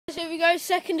go,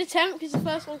 second attempt, because the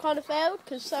first one kind of failed,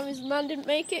 because Sammy's man didn't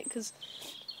make it, because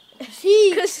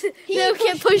Little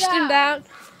Kit pushed him down.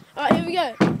 Alright, here we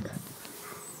go.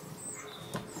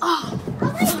 Oh.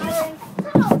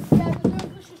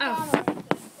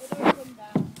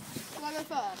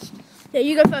 Yeah,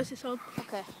 you go first this time.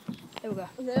 Okay, here we go.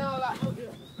 Okay, I'll help you.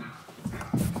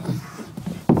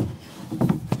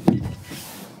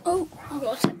 Oh, I've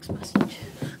got a text message.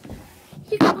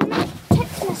 You got a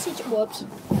text message? Whoops.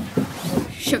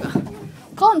 Sugar.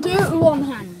 Can't do it with one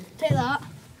hand. Take that.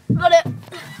 Got it.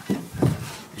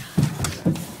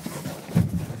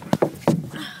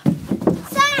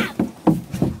 Sam!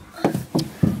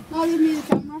 Now give me the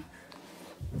camera.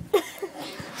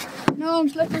 No, I'm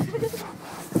slipping.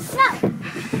 No!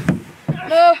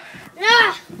 No.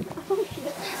 Yeah!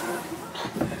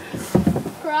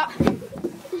 Crap.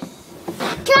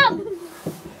 Come!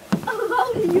 I'm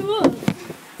holding you up.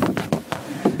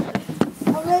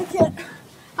 I'll make it.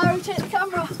 I'll rotate the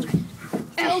camera.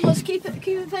 Almost keep it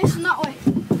facing that way.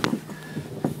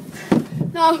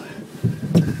 No.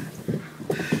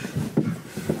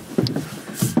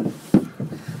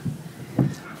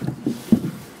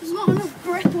 There's not enough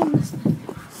grip on this thing.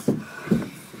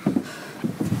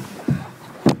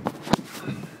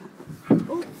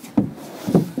 Oh.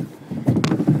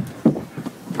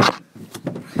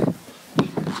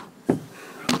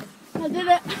 I did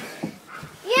it.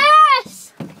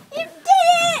 Yes! You did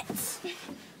it!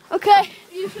 Okay,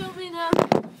 you film me now.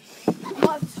 I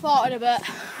might have farted a bit.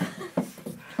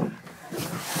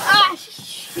 Ah,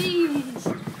 jeez.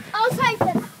 I'll take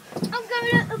it. I'm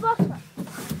going at the bottom.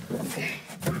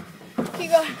 Keep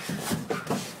going.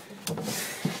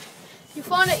 You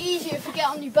find it easier if you get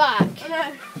on your back I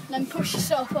know. and then push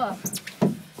yourself up.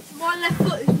 My left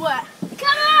foot is wet.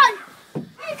 Come on!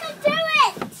 You can do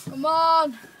it! Come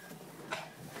on.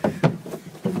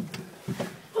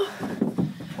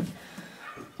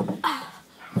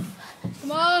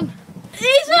 Come on.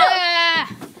 Easy! Yeah!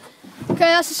 Okay,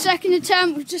 that's the second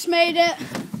attempt. We've just made it.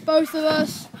 Both of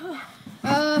us.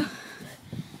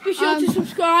 Be sure to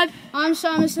subscribe. I'm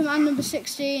Sam, it's the man number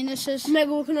 16. This is...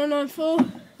 Mega Walker 994.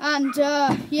 And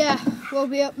yeah, we'll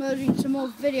be uploading some more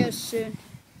videos soon.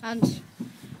 And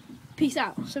Peace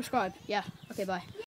out. subscribe. Yeah. Okay, bye.